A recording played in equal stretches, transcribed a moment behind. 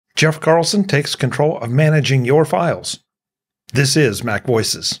Jeff Carlson takes control of managing your files. This is Mac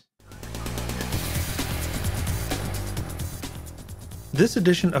Voices. This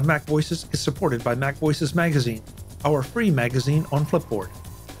edition of Mac Voices is supported by MacVoices Magazine, our free magazine on Flipboard.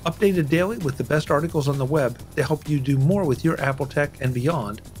 Updated daily with the best articles on the web to help you do more with your Apple tech and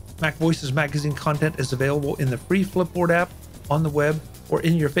beyond, MacVoices Magazine content is available in the free Flipboard app, on the web, or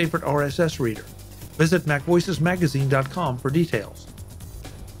in your favorite RSS reader. Visit MacVoicesMagazine.com for details.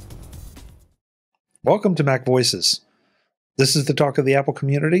 Welcome to Mac Voices. This is the talk of the Apple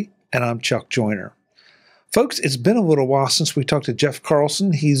community, and I'm Chuck Joyner. Folks, it's been a little while since we talked to Jeff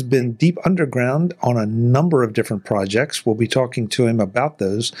Carlson. He's been deep underground on a number of different projects. We'll be talking to him about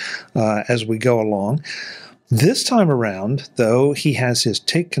those as we go along. This time around, though, he has his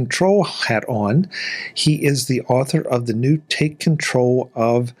Take Control hat on. He is the author of the new Take Control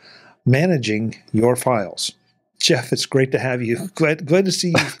of Managing Your Files. Jeff, it's great to have you. Glad to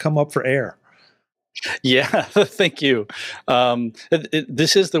see you've come up for air. Yeah, thank you.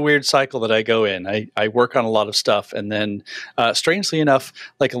 This is the weird cycle that I go in. I work on a lot of stuff, and then strangely enough,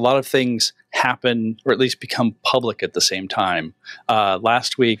 like a lot of things happen or at least become public at the same time.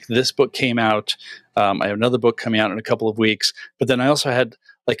 Last week, this book came out. I have another book coming out in a couple of weeks, but then I also had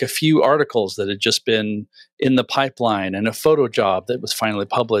like a few articles that had just been in the pipeline and a photo job that was finally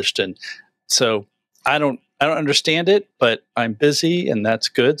published. And so I don't understand it, but I'm busy and that's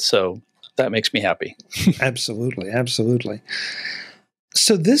good. So that makes me happy. Absolutely.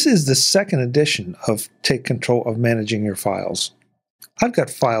 So this is the second edition of Take Control of Managing Your Files. I've got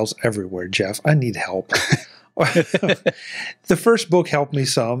files everywhere, Jeff. I need help. The first book helped me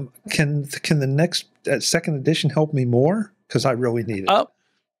some. Can the next second edition help me more? Because I really need it.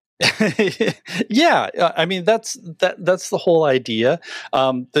 Yeah, I mean that's the whole idea.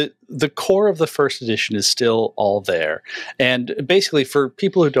 The core of the first edition is still all there, and basically for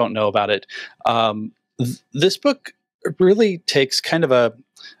people who don't know about it, this book really takes kind of a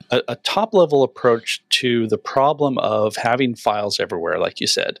top level approach to the problem of having files everywhere, like you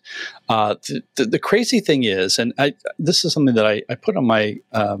said. The crazy thing is, and this is something that I put on my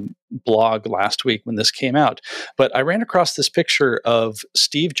blog last week when this came out, but I ran across this picture of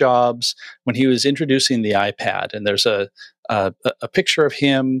Steve Jobs when he was introducing the iPad, and there's a picture of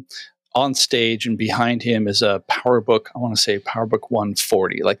him on stage, and behind him is a PowerBook, I want to say PowerBook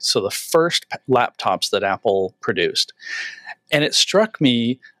 140, so the first laptops that Apple produced. And it struck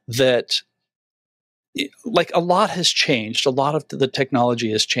me that like a lot has changed, a lot of the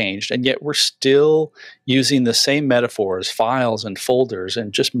technology has changed, and yet we're still using the same metaphors, files and folders,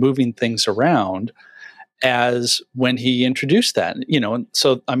 and just moving things around as when he introduced that. And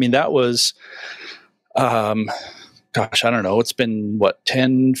so, I mean, that was, gosh, I don't know, it's been,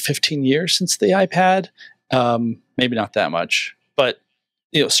 10, 15 years since the iPad? Maybe not that much, but,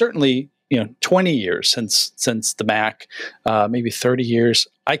 certainly, 20 years since the Mac, maybe 30 years.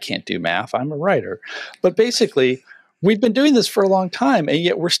 I can't do math. I'm a writer. But basically, we've been doing this for a long time, and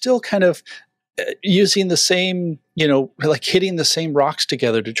yet we're still kind of using the same, like hitting the same rocks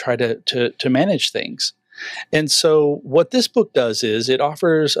together to try to manage things. And so what this book does is it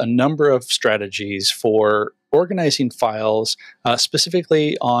offers a number of strategies for organizing files,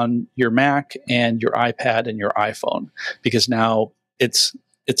 specifically on your Mac and your iPad and your iPhone, because now it's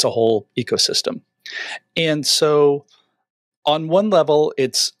a whole ecosystem. And so on one level,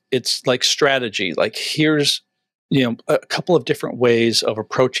 it's like strategy, like here's, a couple of different ways of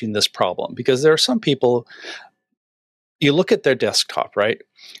approaching this problem, because there are some people, you look at their desktop, right?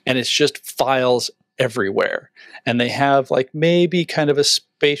 And it's just files everywhere. And they have like maybe kind of a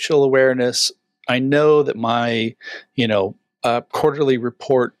spatial awareness. I know that my, quarterly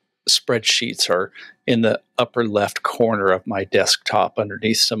report spreadsheets are in the upper left corner of my desktop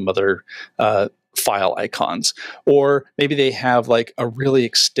underneath some other file icons. Or maybe they have like a really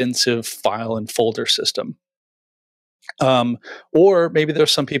extensive file and folder system. Or maybe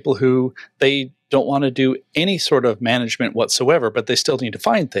there's some people who they don't want to do any sort of management whatsoever, but they still need to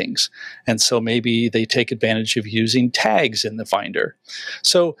find things. And so maybe they take advantage of using tags in the Finder.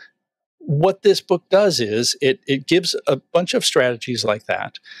 So what this book does is it gives a bunch of strategies like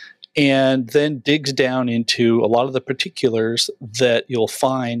that, and then digs down into a lot of the particulars that you'll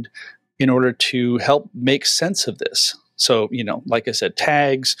find in order to help make sense of this. So, like I said,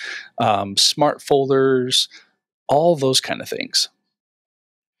 tags, smart folders, all those kind of things.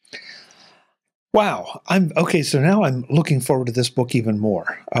 Wow. So now I'm looking forward to this book even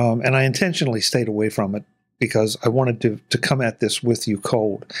more. And I intentionally stayed away from it because I wanted to come at this with you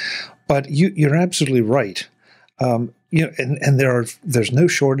cold. But you're absolutely right. and there's no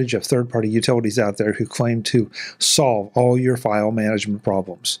shortage of third-party utilities out there who claim to solve all your file management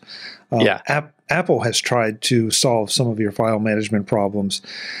problems. Apple has tried to solve some of your file management problems.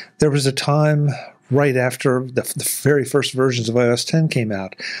 There was a time right after the very first versions of iOS 10 came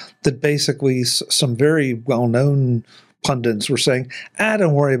out that basically some very well-known pundits were saying,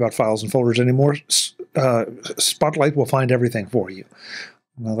 don't worry about files and folders anymore. Spotlight will find everything for you.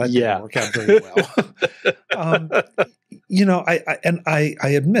 Well, that didn't work out very well. I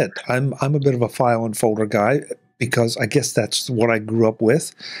admit I'm a bit of a file and folder guy because I guess that's what I grew up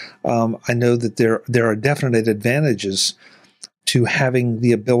with. I know that there are definite advantages to having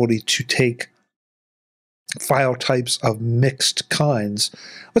the ability to take file types of mixed kinds.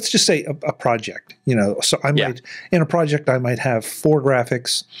 Let's just say a project, so I might, in a project, I might have 4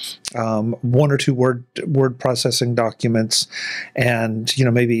 graphics, 1 or 2 word processing documents, and,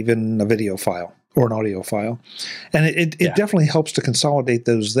 maybe even a video file or an audio file. And it definitely helps to consolidate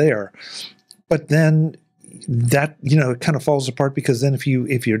those there. But then that, it kind of falls apart because then if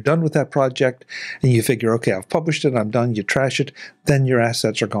you're done with that project and you figure, okay, I've published it, I'm done, you trash it, then your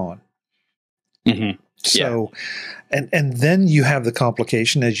assets are gone. Mm-hmm. So, and then you have the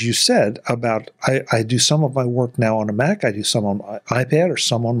complication, as you said, about I do some of my work now on a Mac, I do some on my iPad, or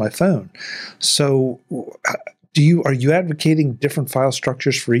some on my phone. So, are you advocating different file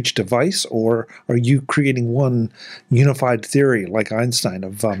structures for each device, or are you creating one unified theory like Einstein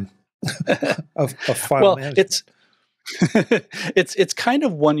of file management? It's kind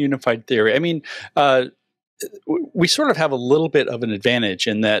of one unified theory. I mean, we sort of have a little bit of an advantage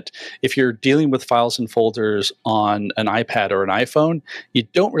in that if you're dealing with files and folders on an iPad or an iPhone, you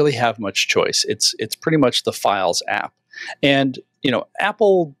don't really have much choice. It's pretty much the Files app. And,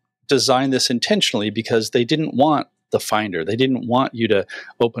 Apple designed this intentionally because they didn't want the Finder. They didn't want you to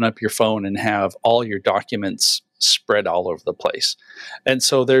open up your phone and have all your documents spread all over the place. And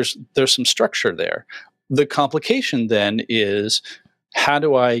so there's some structure there. The complication then is, how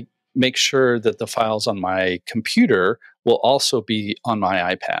do I make sure that the files on my computer will also be on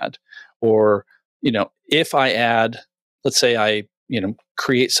my iPad? Or, if I add, let's say I,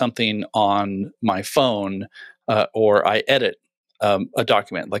 create something on my phone, or I edit a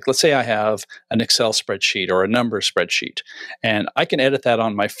document. Like, let's say I have an Excel spreadsheet or a number spreadsheet, and I can edit that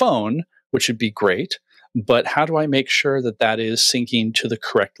on my phone, which would be great. But how do I make sure that that is syncing to the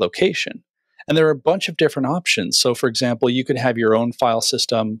correct location? And there are a bunch of different options. So, for example, you could have your own file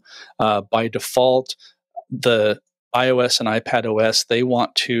system. By default, the iOS and iPad OS, they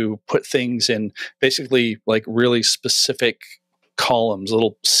want to put things in basically like really specific columns,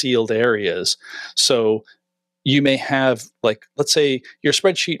 little sealed areas. So you may have, like, let's say your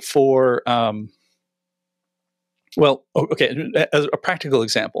spreadsheet for, as a practical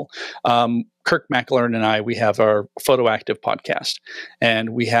example, Kirk McElern and I, we have our PhotoActive podcast,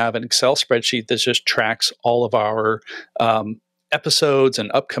 and we have an Excel spreadsheet that just tracks all of our episodes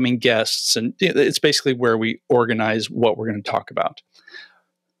and upcoming guests, and it's basically where we organize what we're going to talk about.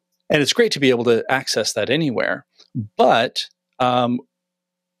 And it's great to be able to access that anywhere. But,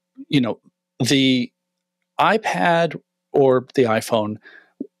 the iPad or the iPhone,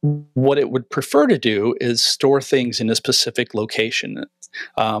 what it would prefer to do is store things in a specific location.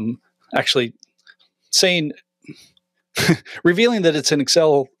 Actually, revealing that it's an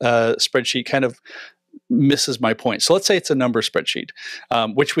Excel spreadsheet kind of misses my point. So let's say it's a number spreadsheet,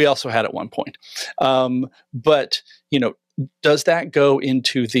 which we also had at one point. But, does that go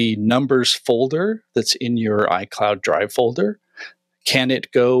into the numbers folder that's in your iCloud Drive folder? Can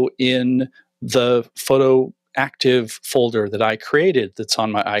it go in the PhotoActive folder that I created that's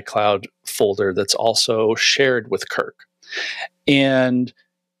on my iCloud folder that's also shared with Kirk? And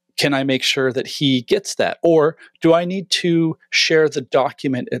can I make sure that he gets that? Or do I need to share the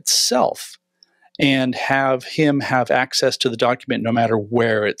document itself and have him have access to the document no matter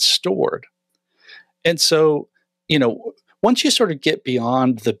where it's stored? And so, once you sort of get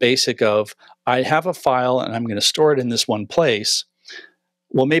beyond the basic of, I have a file and I'm going to store it in this one place,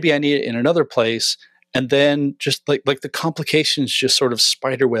 well, maybe I need it in another place, and then just like the complications just sort of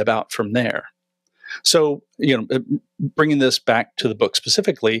spiderweb out from there. So, bringing this back to the book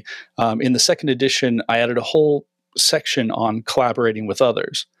specifically, in the second edition, I added a whole section on collaborating with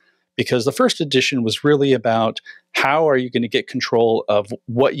others, because the first edition was really about how are you going to get control of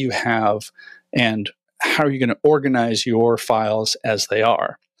what you have and how are you going to organize your files as they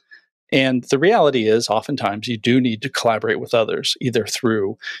are. And the reality is, oftentimes you do need to collaborate with others, either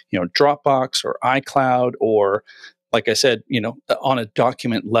through, Dropbox or iCloud, or, like I said, on a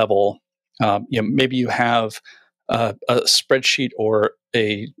document level. Maybe you have a spreadsheet or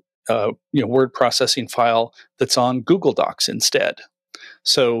a word processing file that's on Google Docs instead.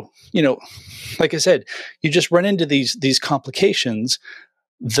 So, like I said, you just run into these complications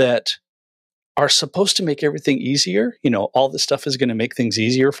that are supposed to make everything easier. All this stuff is going to make things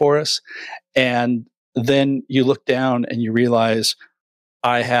easier for us. And then you look down and you realize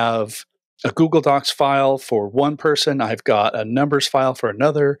I have a Google Docs file for one person. I've got a numbers file for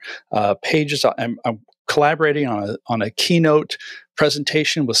another. Pages. I'm collaborating on a keynote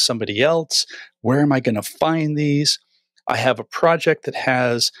presentation with somebody else. Where am I going to find these? I have a project that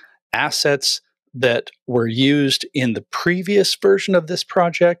has assets that were used in the previous version of this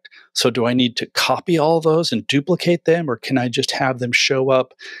project. So do I need to copy all those and duplicate them, or can I just have them show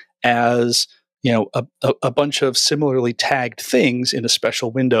up as a bunch of similarly tagged things in a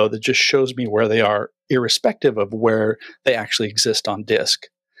special window that just shows me where they are, irrespective of where they actually exist on disk?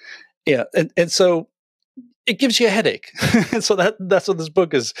 Yeah, and so it gives you a headache. And so that's what this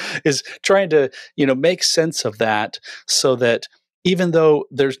book is trying to make sense of that, so that even though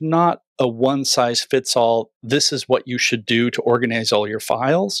there's not a one size fits all, this is what you should do to organize all your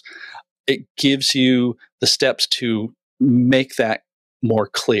files, it gives you the steps to make that more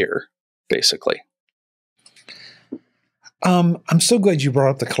clear, basically. I'm so glad you brought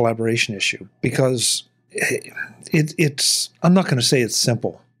up the collaboration issue, because it's I'm not going to say it's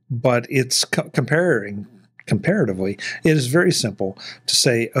simple, but it's comparatively, it is very simple to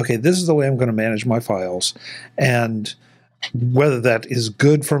say, okay, this is the way I'm going to manage my files, and whether that is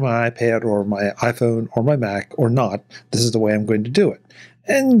good for my iPad or my iPhone or my Mac or not, this is the way I'm going to do it.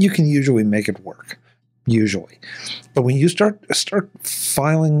 And you can usually make it work, usually. But when you start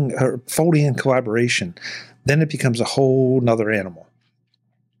filing or folding in collaboration, then it becomes a whole nother animal.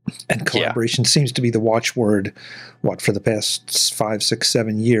 And collaboration seems to be the watchword, for the past 5, 6,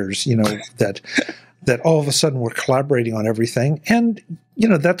 7 years, that all of a sudden we're collaborating on everything. And,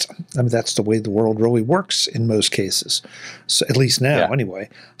 that's the way the world really works in most cases. So at least now, anyway.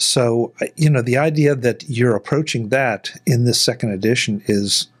 So, the idea that you're approaching that in this second edition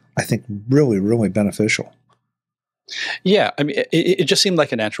is, I think, really, really beneficial. Yeah. I mean, it just seemed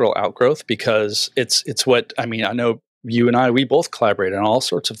like a natural outgrowth, because it's what, I know you and I, we both collaborate on all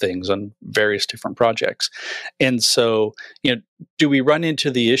sorts of things on various different projects. And so, do we run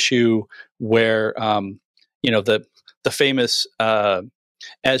into the issue where, the famous,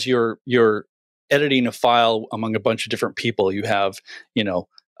 as you're editing a file among a bunch of different people, you have,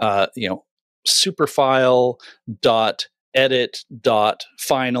 superfile dot edit dot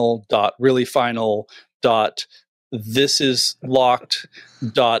final dot really final dot this is locked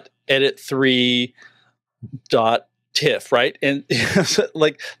dot edit 3 dot TIFF, right? And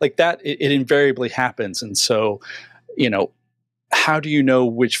like that, it invariably happens. And so, how do you know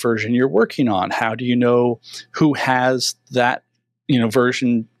which version you're working on? How do you know who has that,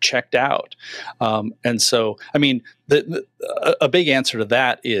 version checked out? And so, a big answer to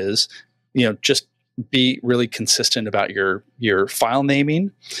that is, just be really consistent about your file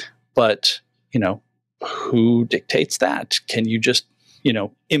naming. But, who dictates that? Can you just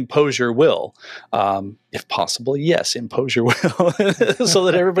impose your will? If possible, yes, impose your will so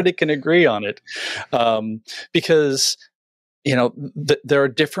that everybody can agree on it. Because, there are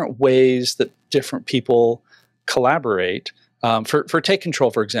different ways that different people collaborate. For Take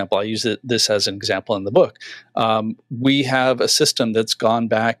Control, for example, I use this as an example in the book. We have a system that's gone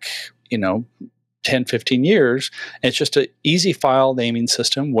back, 10, 15 years. And it's just an easy file naming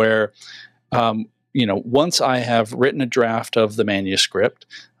system where, once I have written a draft of the manuscript,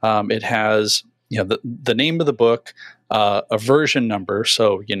 it has, the name of the book, a version number.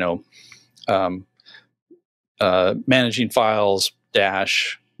 So, managing files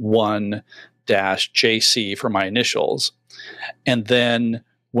 -1 -JC for my initials. And then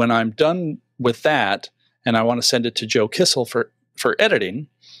when I'm done with that and I want to send it to Joe Kissel for editing,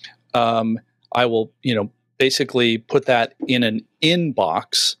 I will, basically put that in an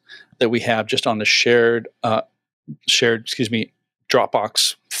inbox that we have just on the shared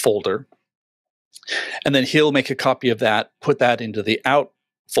Dropbox folder. And then he'll make a copy of that, put that into the out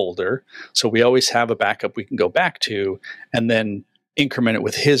folder. So we always have a backup we can go back to, and then increment it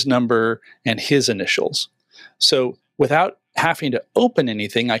with his number and his initials. So without having to open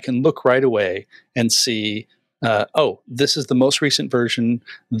anything, I can look right away and see, this is the most recent version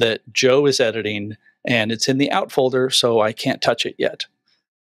that Joe is editing, and it's in the out folder, so I can't touch it yet.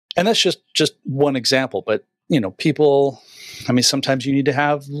 And that's just one example, but people, sometimes you need to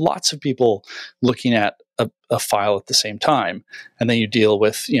have lots of people looking at a file at the same time, and then you deal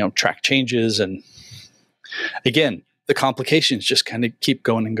with, track changes. And again, the complications just kind of keep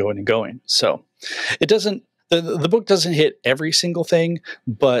going and going and going. So it doesn't, the book doesn't hit every single thing,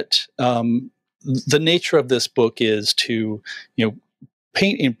 but the nature of this book is to,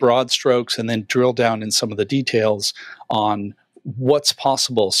 paint in broad strokes and then drill down in some of the details on what's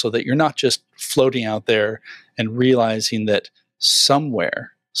possible, so that you're not just floating out there and realizing that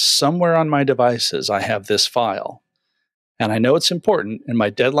somewhere on my devices, I have this file. And I know it's important, and my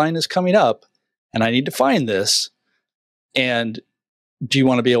deadline is coming up, and I need to find this. And do you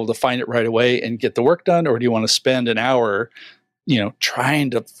want to be able to find it right away and get the work done? Or do you want to spend an hour, trying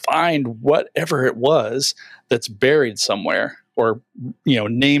to find whatever it was that's buried somewhere, or,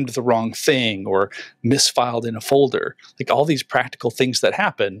 named the wrong thing, or misfiled in a folder? Like all these practical things that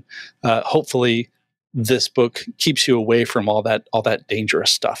happen. Hopefully this book keeps you away from all that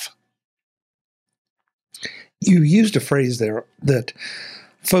dangerous stuff. You used a phrase there that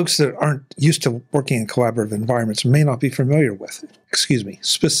folks that aren't used to working in collaborative environments may not be familiar with.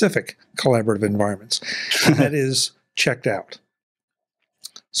 Specific collaborative environments. That is checked out.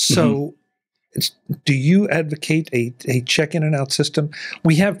 So do you advocate a check-in and out system?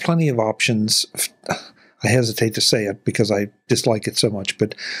 We have plenty of options. I hesitate to say it because I dislike it so much,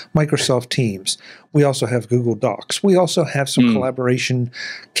 but Microsoft Teams. We also have Google Docs. We also have some collaboration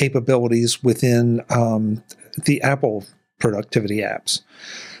capabilities within the Apple productivity apps.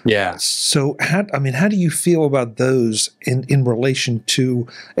 Yeah. So how do you feel about those in relation to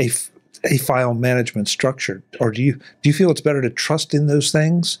a file management structure? Or do you feel it's better to trust in those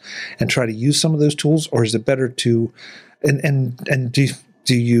things and try to use some of those tools, or is it better to and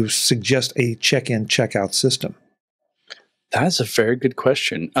do you suggest a check-in, check-out system? That's a very good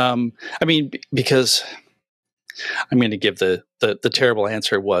question. Because I'm going to give the terrible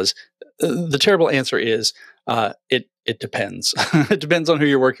answer was the terrible answer is it depends. It depends on who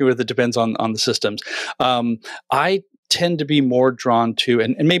you're working with. It depends on the systems. I tend to be more drawn to,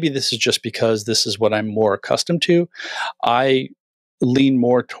 and maybe this is just because this is what I'm more accustomed to. I lean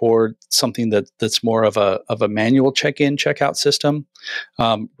more toward something that's more of a manual check-in, check-out system,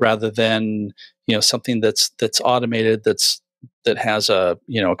 rather than something that's automated, that has a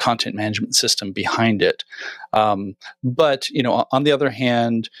content management system behind it. But on the other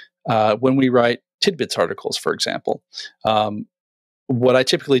hand, when we write TidBITS articles, for example, what I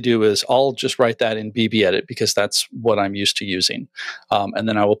typically do is I'll just write that in BB Edit because that's what I'm used to using, and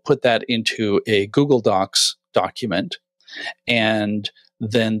then I will put that into a Google Docs document. And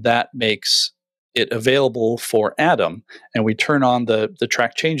then that makes it available for Adam. And we turn on the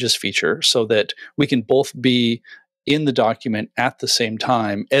track changes feature so that we can both be in the document at the same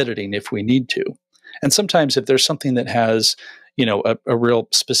time, editing if we need to. And sometimes if there's something that has, a real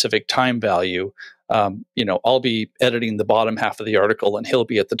specific time value, I'll be editing the bottom half of the article and he'll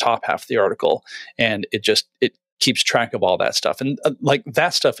be at the top half of the article. And it keeps track of all that stuff. And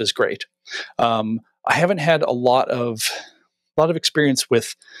that stuff is great. I haven't had a lot of experience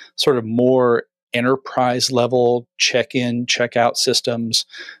with sort of more enterprise level check-in, check-out systems.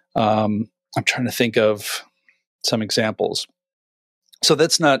 I'm trying to think of some examples. So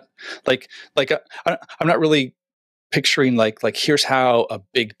that's not I'm not really picturing like here's how a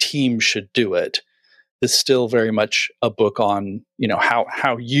big team should do it. It's still very much a book on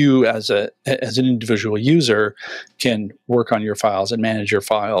how you as an individual user can work on your files and manage your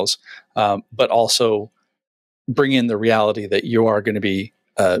files, but also bring in the reality that you are going to be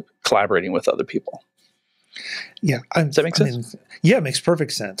collaborating with other people. Yeah. Does that make sense? Yeah, it makes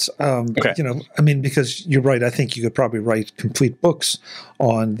perfect sense. Okay. Because you're right. I think you could probably write complete books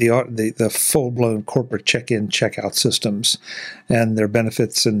on the full-blown corporate check-in, check-out systems and their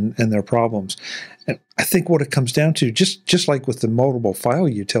benefits and their problems. And I think what it comes down to, just like with the multiple file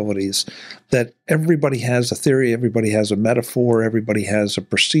utilities, that everybody has a theory, everybody has a metaphor, everybody has a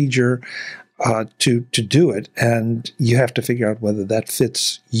procedure to do it, and you have to figure out whether that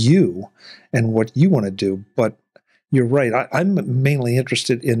fits you and what you want to do. But you're right. I'm mainly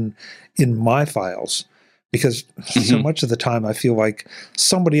interested in my files because so much of the time I feel like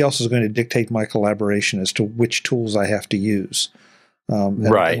somebody else is going to dictate my collaboration as to which tools I have to use.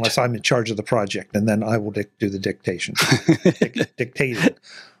 Right. Unless I'm in charge of the project, and then I will do the dictation, dictating.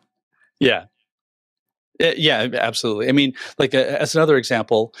 Yeah. Yeah, absolutely. I mean, as another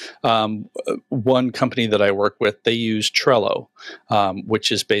example, one company that I work with, they use Trello, which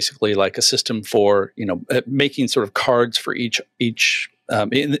is basically like a system for making sort of cards for each.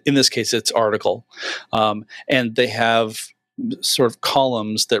 In this case, it's article, and they have sort of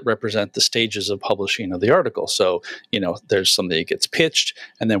columns that represent the stages of publishing of the article. So, there's something that gets pitched,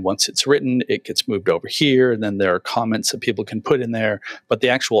 and then once it's written, it gets moved over here, and then there are comments that people can put in there, but the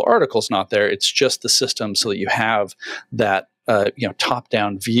actual article's not there. It's just the system so that you have that,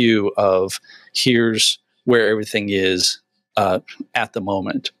 top-down view of here's where everything is at the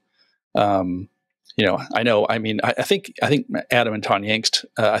moment. I know. I mean, I think Adam and Tanya Angst,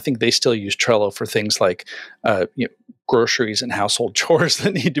 I think they still use Trello for things like groceries and household chores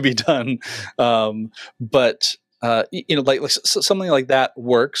that need to be done. But something like that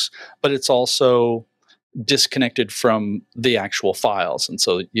works, but it's also disconnected from the actual files, and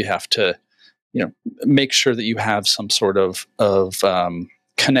so you have to make sure that you have some sort of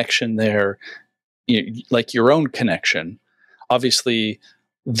connection there, like your own connection. Obviously,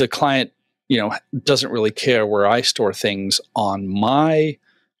 the client doesn't really care where I store things on my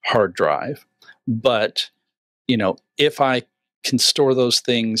hard drive, but if I can store those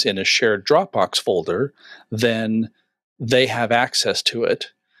things in a shared Dropbox folder, then they have access to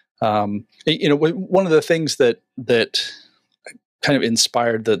it. One of the things that kind of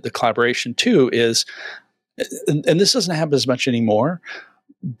inspired the collaboration too is, and this doesn't happen as much anymore,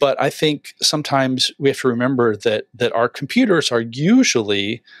 but I think sometimes we have to remember that our computers are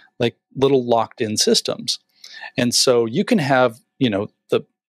usually like little locked-in systems, and so you can have the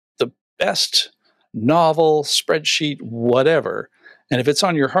best novel, spreadsheet, whatever, and if it's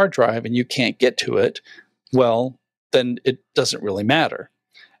on your hard drive and you can't get to it, well, then it doesn't really matter.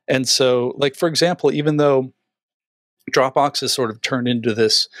 And so, like, for example, even though Dropbox has sort of turned into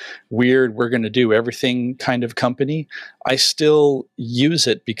this weird, we're going to do everything kind of company, I still use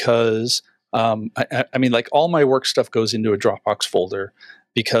it because, I mean, like, all my work stuff goes into a Dropbox folder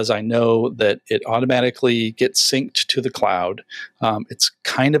because I know that it automatically gets synced to the cloud. It's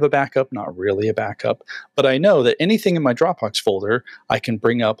kind of a backup, not really a backup, but I know that anything in my Dropbox folder I can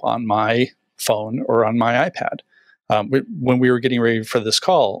bring up on my phone or on my iPad. When we were getting ready for this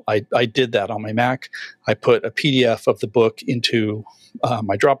call, I did that on my Mac. I put a PDF of the book into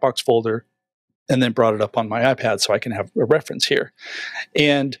my Dropbox folder and then brought it up on my iPad so I can have a reference here.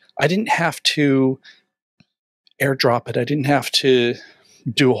 And I didn't have to airdrop it. I didn't have to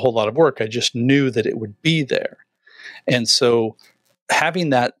do a whole lot of work. I just knew that it would be there. And so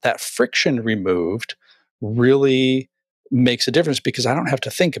having that friction removed really makes a difference because I don't have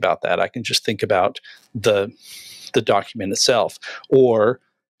to think about that. I can just think about the document itself, or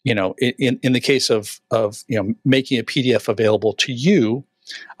in the case of making a PDF available to you,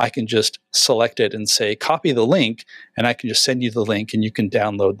 I can just select it and say copy the link, and I can just send you the link, and you can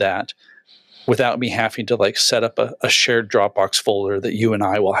download that without me having to like set up a shared Dropbox folder that you and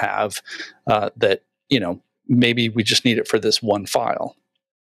I will have. That maybe we just need it for this one file.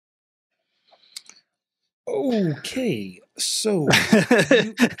 Okay, so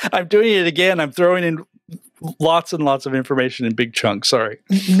I'm doing it again. I'm throwing in lots and lots of information in big chunks. Sorry.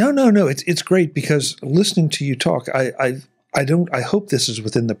 No. It's great because listening to you talk, I hope this is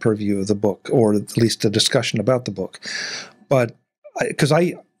within the purview of the book, or at least a discussion about the book. But because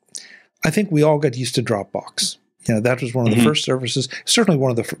I think we all got used to Dropbox. That was one of the first services, certainly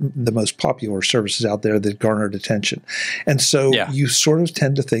one of the most popular services out there that garnered attention. And so you sort of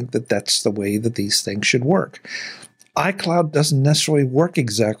tend to think that that's the way that these things should work. iCloud doesn't necessarily work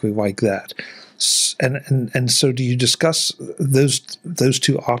exactly like that. And so do you discuss those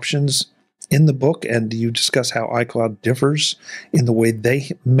two options in the book, and do you discuss how iCloud differs in the way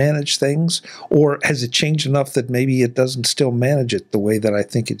they manage things? Or has it changed enough that maybe it doesn't still manage it the way that I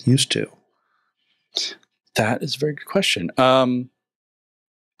think it used to? That is a very good question.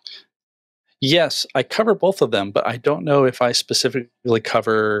 Yes, I cover both of them, but I don't know if I specifically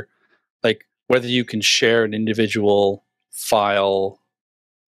cover like whether you can share an individual file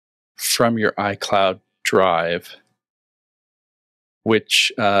from your iCloud drive,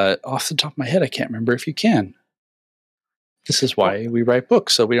 which off the top of my head, I can't remember if you can. This is why we write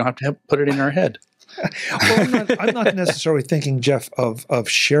books, so we don't have to put it in our head. Well, I'm not necessarily thinking, Jeff, of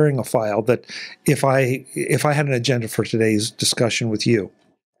sharing a file that if I had an agenda for today's discussion with you,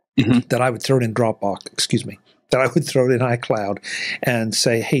 that I would throw it in Dropbox, that I would throw it in iCloud and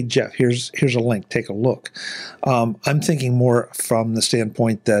say, hey, Jeff, here's a link, take a look. I'm thinking more from the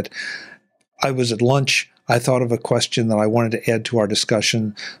standpoint that I was at lunch, I thought of a question that I wanted to add to our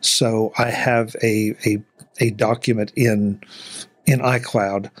discussion, so I have a document in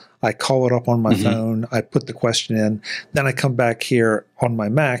iCloud. I call it up on my phone, I put the question in, then I come back here on my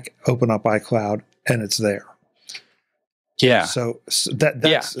Mac, open up iCloud, and it's there. Yeah. So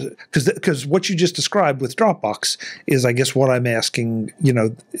that's because what you just described with Dropbox is, I guess, what I'm asking.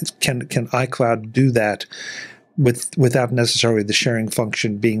 Can iCloud do that without necessarily the sharing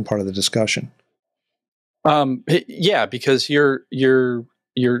function being part of the discussion? Yeah, because your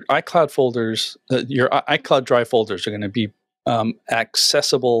iCloud folders, your iCloud Drive folders are going to be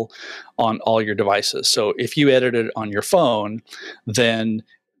accessible on all your devices. So if you edit it on your phone, then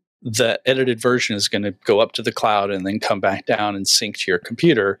the edited version is going to go up to the cloud and then come back down and sync to your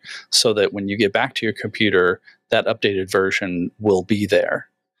computer, so that when you get back to your computer, that updated version will be there.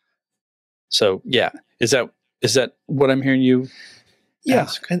 So yeah, is that what I'm hearing you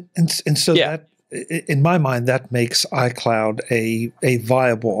ask? And so that, in my mind, that makes iCloud a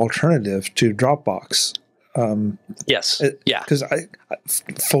viable alternative to Dropbox. Yes. Because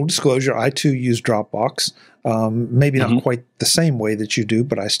full disclosure, I too use Dropbox. Maybe not quite the same way that you do,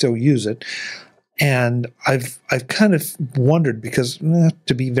 but I still use it. And I've kind of wondered, because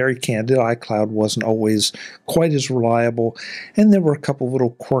to be very candid, iCloud wasn't always quite as reliable, and there were a couple of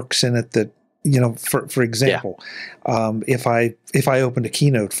little quirks in it that, for example, if I opened a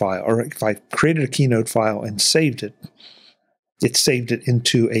Keynote file, or if I created a Keynote file and saved it, it saved it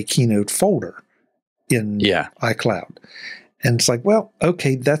into a Keynote folder in iCloud. And it's like, well,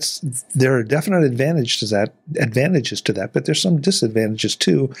 okay, there are definite advantages to that, but there's some disadvantages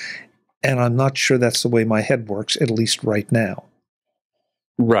too. And I'm not sure that's the way my head works, at least right now.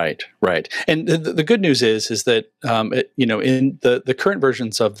 Right. And the good news is that in the current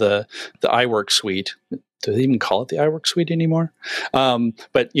versions of the iWork suite, do they even call it the iWork suite anymore?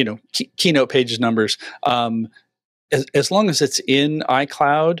 But Keynote pages, numbers, as long as it's in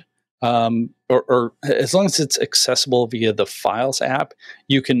iCloud, or as long as it's accessible via the Files app,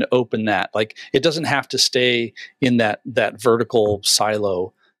 you can open that. Like, it doesn't have to stay in that vertical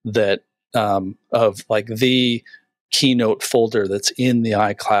silo that of like the Keynote folder that's in the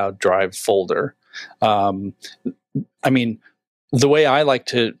iCloud Drive folder. I mean, the way I like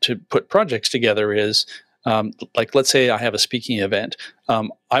to put projects together is, like, let's say I have a speaking event.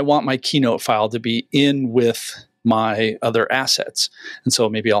 I want my Keynote file to be in with my other assets. And so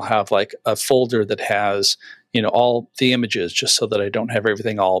maybe I'll have like a folder that has, all the images, just so that I don't have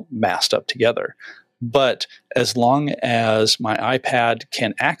everything all massed up together. But as long as my iPad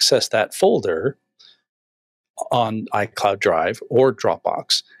can access that folder on iCloud Drive or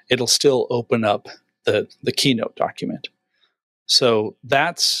Dropbox, it'll still open up the Keynote document. So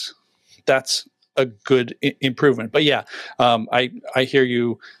that's a good improvement. But yeah, I hear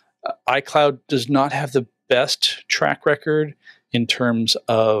you. iCloud does not have the best track record in terms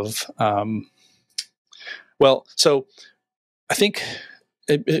of, so I think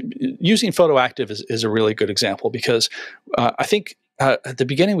using PhotoActive is a really good example, because I think at the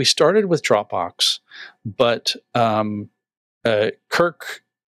beginning we started with Dropbox, but Kirk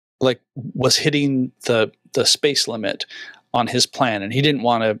was hitting the space limit on his plan, and he didn't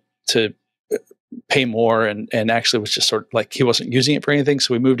want to pay more, and actually was just sort of like, he wasn't using it for anything,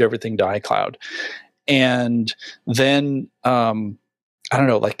 so we moved everything to iCloud. And then I don't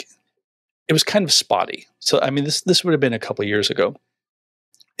know, like, it was kind of spotty. So I mean, this would have been a couple of years ago.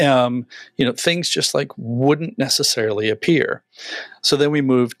 Things just like wouldn't necessarily appear. So then we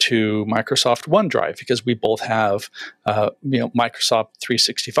moved to Microsoft OneDrive, because we both have Microsoft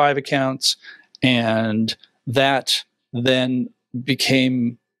 365 accounts, and that then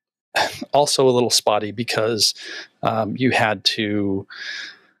became also a little spotty, because you had to,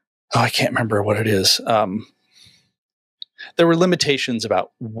 I can't remember what it is. There were limitations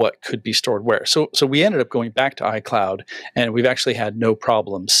about what could be stored where. So we ended up going back to iCloud, and we've actually had no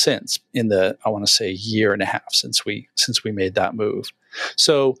problems since, in the, I want to say, year and a half since we made that move.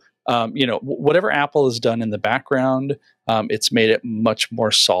 So whatever Apple has done in the background, it's made it much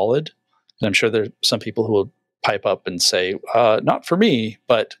more solid. And I'm sure there's some people who will pipe up and say, not for me,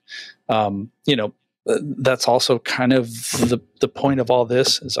 but that's also kind of the point of all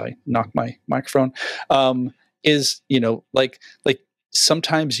this, as I knock my microphone, is, like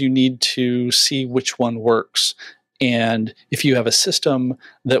sometimes you need to see which one works. And if you have a system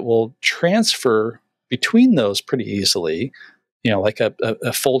that will transfer between those pretty easily, like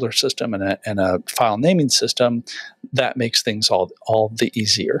a folder system and a file naming system, that makes things all the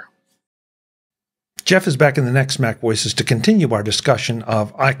easier. Jeff is back in the next MacVoices to continue our discussion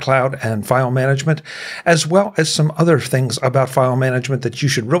of iCloud and file management, as well as some other things about file management that you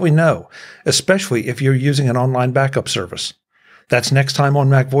should really know, especially if you're using an online backup service. That's next time on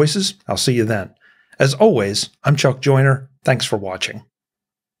MacVoices. I'll see you then. As always, I'm Chuck Joyner. Thanks for watching.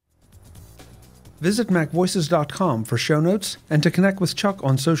 Visit MacVoices.com for show notes and to connect with Chuck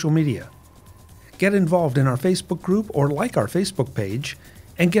on social media. Get involved in our Facebook group or like our Facebook page,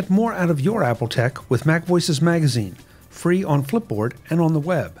 and get more out of your Apple tech with MacVoices Magazine, free on Flipboard and on the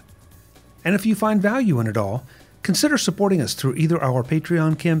web. And if you find value in it all, consider supporting us through either our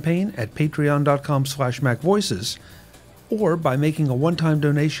Patreon campaign at patreon.com/MacVoices, or by making a one-time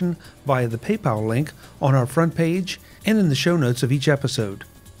donation via the PayPal link on our front page and in the show notes of each episode.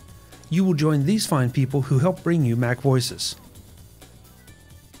 You will join these fine people who help bring you MacVoices.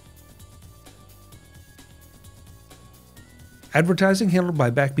 Advertising handled by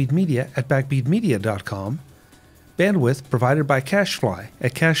Backbeat Media at backbeatmedia.com. Bandwidth provided by CacheFly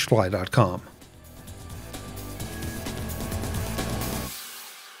at cachefly.com.